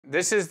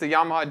This is the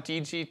Yamaha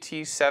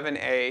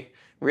DGT7A,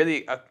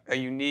 really a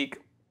unique,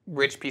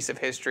 rich piece of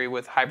history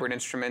with hybrid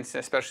instruments,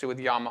 especially with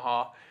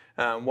Yamaha.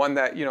 One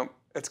that,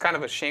 it's kind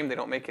of a shame they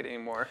don't make it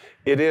anymore.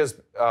 It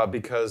is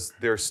because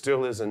there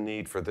still is a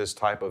need for this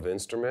type of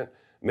instrument.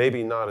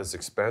 Maybe not as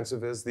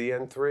expensive as the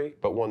N3,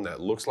 but one that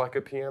looks like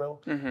a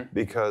piano.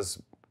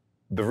 Because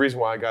the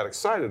reason why I got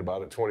excited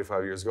about it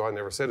 25 years ago, I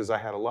never said, is I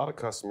had a lot of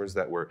customers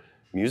that were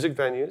music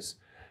venues,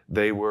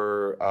 they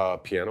were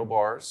piano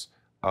bars,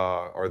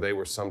 or they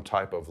were some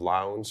type of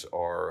lounge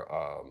or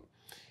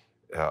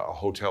a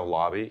hotel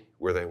lobby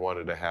where they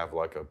wanted to have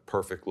like a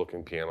perfect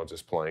looking piano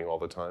just playing all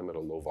the time at a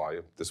low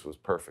volume. This was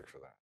perfect for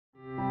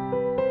that.